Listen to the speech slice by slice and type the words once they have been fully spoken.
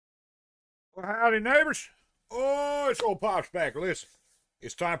Well, howdy, neighbors. Oh, it's old Pop's back. Listen,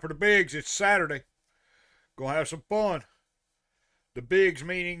 it's time for the bigs. It's Saturday. Gonna have some fun. The bigs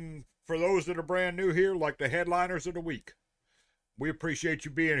meaning, for those that are brand new here, like the headliners of the week. We appreciate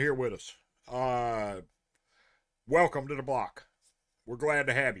you being here with us. Welcome to the block. We're glad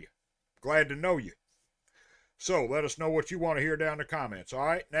to have you. Glad to know you. So let us know what you want to hear down in the comments. All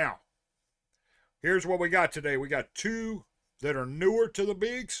right, now, here's what we got today. We got two that are newer to the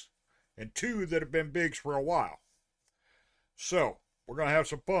bigs and two that have been bigs for a while. So, we're going to have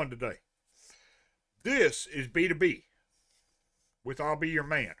some fun today. This is B2B with I'll Be Your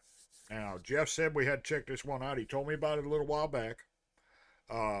Man. Now, Jeff said we had to check this one out. He told me about it a little while back.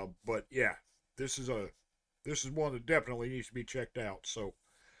 But yeah, this is one that definitely needs to be checked out. So,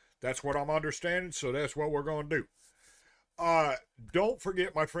 that's what I'm understanding. So, that's what we're going to do. Don't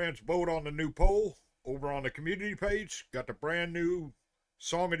forget, my friends, vote on the new poll over on the community page. Got the brand new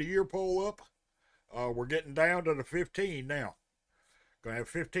Song of the Year poll up. We're getting down to the 15 now. Gonna have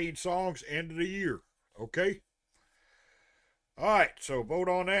 15 songs end of the year. Okay? Alright, so vote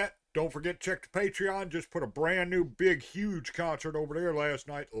on that. Don't forget to check the Patreon. Just put a brand new big huge concert over there last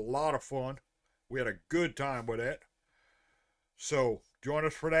night. A lot of fun. We had a good time with that. So join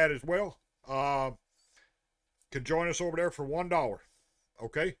us for that as well. Can join us over there for $1.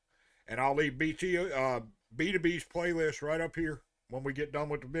 Okay? And I'll leave B2B's playlist right up here when we get done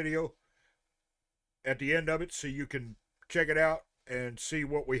with the video at the end of it, so you can check it out and see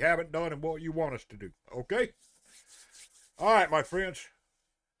what we haven't done and what you want us to do. Okay? All right, my friends.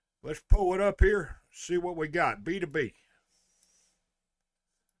 Let's pull it up here, see what we got. B2B.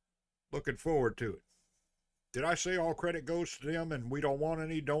 Looking forward to it. Did I say all credit goes to them and we don't want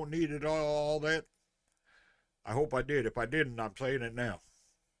any, don't need it, all that? I hope I did. If I didn't, I'm saying it now.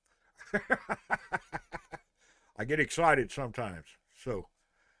 I get excited sometimes. So,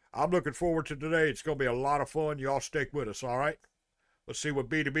 I'm looking forward to today. It's going to be a lot of fun. Y'all stick with us, all right? Let's see what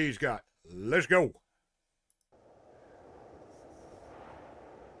B2B's got. Let's go.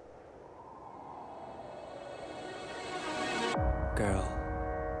 Girl,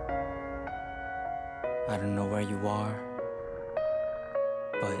 I don't know where you are,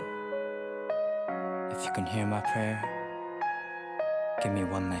 but if you can hear my prayer, give me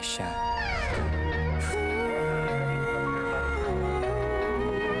one last shot.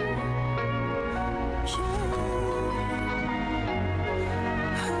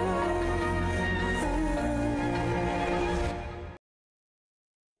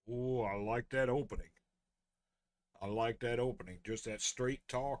 Oh, I like that opening. I like that opening. Just that straight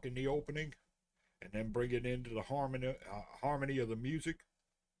talk in the opening, and then bring it into the harmony of the music.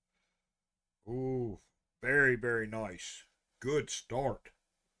 Ooh, very, very nice. Good start.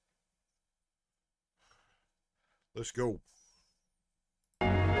 Let's go.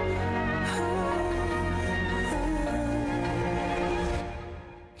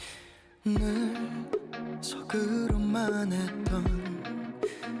 늘 속으로만 했던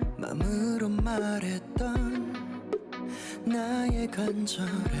맘으로 말했던 나의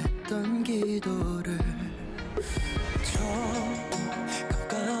간절했던 기도를 저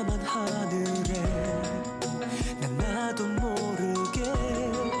깜깜한 하늘에 난 나도 모르게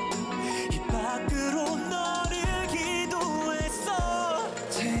이 밖으로 너를 기도했어.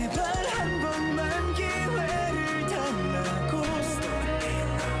 제발 한 번만 기회를 달라고.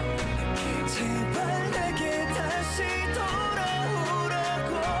 제발 내게 다시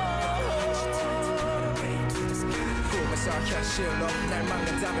돌아오라고. 꿈에서 현실로 날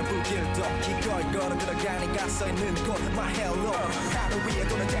막는다면 불길도 기꺼이 걸어 들어가니까 써있는 곳 My hello 하늘 위에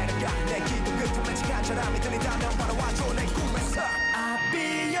도는 대는가 내 기도 끝에 맺힌 간절함이 들린다면 바라와줘 내 꿈에서 I'll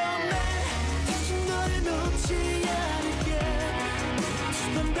be your man 다시 너를 놓지 않을게 두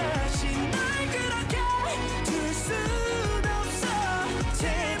번 다시 날 그렇게 둘 순 없어.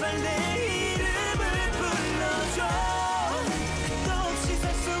 제발 내 이름을 불러줘. 너 없이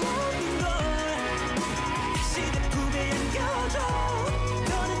살 수 없는 걸 다시 내 품에 안겨줘.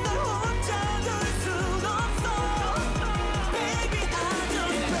 너는 날 혼자 둘 순 없어. Baby I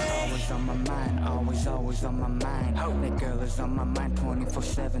just pray. Always on my mind, always on my mind. That girl is on my mind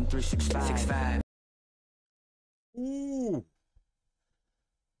 24/7, 365. Ooh.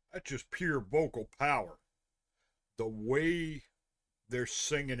 That's just pure vocal power. The way they're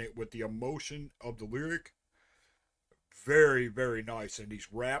singing it with the emotion of the lyric, very, very nice. And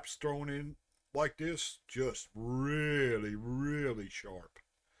these raps thrown in like this, just really, really sharp.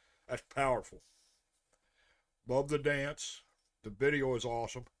 That's powerful. Love the dance. The video is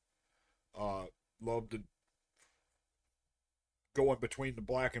awesome. Love the going between the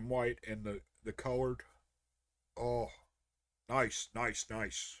black and white and the colored. Oh, nice, nice,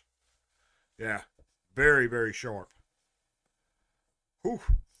 nice. Yeah, very, very sharp. Whew.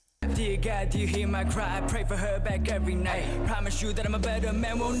 Dear God, do you hear my cry? I pray for her back every night. Promise you that I'm a better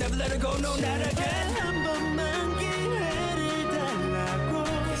man, won't never let her go, no, not again. 한 번만 기회를 달라고.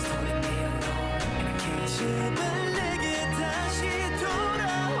 Please don't let me alone, and I can't. 제발 내게 다시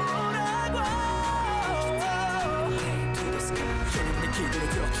돌아오라고. Hey, to the sky. 내 기도를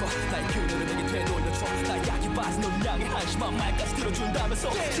들어줘. 나의 그녀를 내게 되돌려줘. 나의 약이 빠진 너를 향해 한심한 말까지 들어준다면서.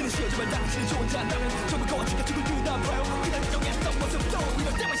 신은 쉬어지만 당신이 좋은 자한다면 전부 거짓과 죽을 두다봐요. 그냥 인정했던 모습도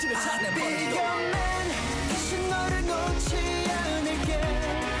이럴 때만 신을 찾아버리고. 다시 너를 놓지 않을게.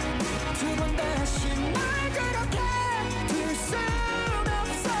 두 번 다시 날 그렇게 둘 순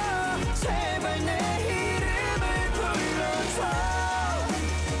없어. 제발 내 이름을 불러줘.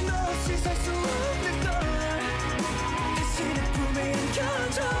 너 없이 살 수 없는 걸 다시 내 품에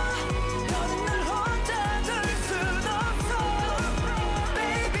안겨줘. 너는 날 혼자 둘 순 없어.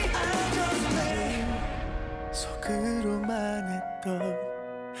 Baby I just made 속으로 말했던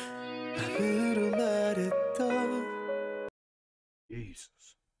마음으로 말했던.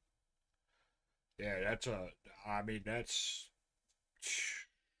 Jesus. Yeah, that's I mean, that's,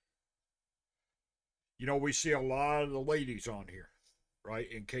 you know, we see a lot of the ladies on here, right,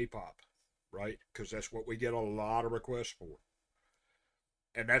 in K-pop, right, because that's what we get a lot of requests for,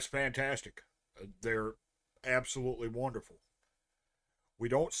 and that's fantastic. They're absolutely wonderful. We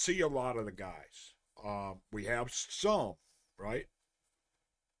don't see a lot of the guys. We have some, right,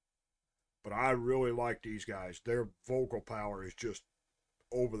 but I really like these guys. Their vocal power is just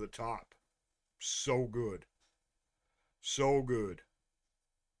over the top. So good. So good.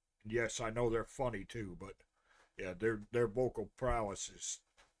 Yes, I know they're funny too, but yeah, their vocal prowess is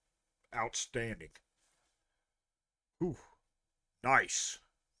outstanding. Whew. Nice.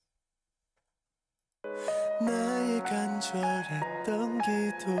 나의 간절했던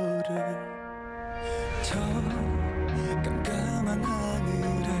기도를 저 깜깜한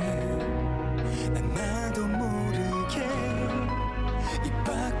하늘에 난 나도 모르게 입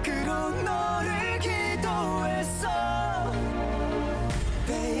밖으로 너를 기도했어.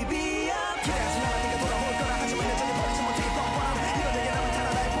 Baby I'm 기대하지 않아 네가 돌아올 거라 하지만 여전히 버리지 못해 뻔뻔함. 이런 내게 남은 단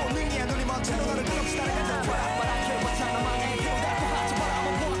하나의 본능이야. 눈이 먼저 너를 끝없이 따라간다. But I care what's on my mind. 그러다고 하지 마. I'm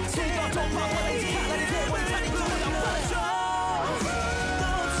a one. 이거 좀 바꿔야지. 하나님 대본이 타니 두려워 버려줘. 너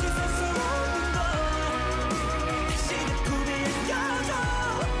없이 살 수 없는 걸 다시 내 품에 안겨줘.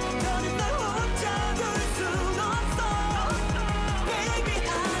 너는 날 혼자 둘 순 없어. Baby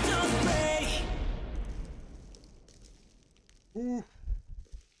I just pray. Ooh.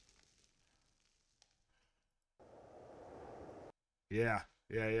 Yeah.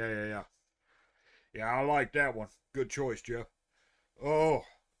 Yeah, I like that one. Good choice, Jeff. Oh,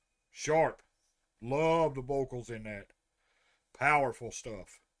 sharp. Love the vocals in that. Powerful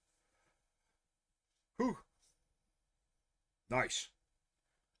stuff. Whew. Nice.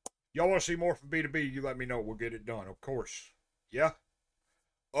 Y'all want to see more from B2B, you let me know. We'll get it done, of course. Yeah?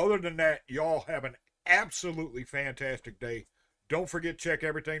 Other than that, y'all have an absolutely fantastic day. Don't forget to check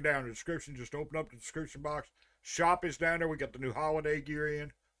everything down in the description. Just open up the description box. Shop is down there. We got the new holiday gear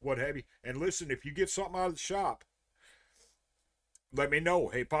in, what have you. And listen, if you get something out of the shop, let me know.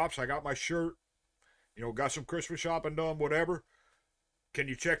 Hey, Pops, I got my shirt. You know, got some Christmas shopping done, whatever. Can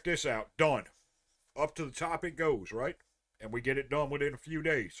you check this out? Done. Up to the top it goes, right? And we get it done within a few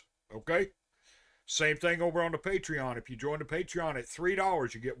days. Okay? Same thing over on the Patreon. If you join the Patreon at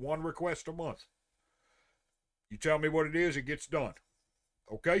 $3, you get one request a month. You tell me what it is, it gets done.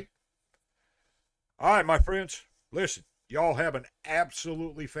 Okay? All right, my friends. Listen, y'all have an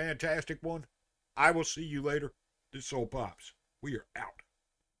absolutely fantastic one. I will see you later. This is Soul Pops. We are out.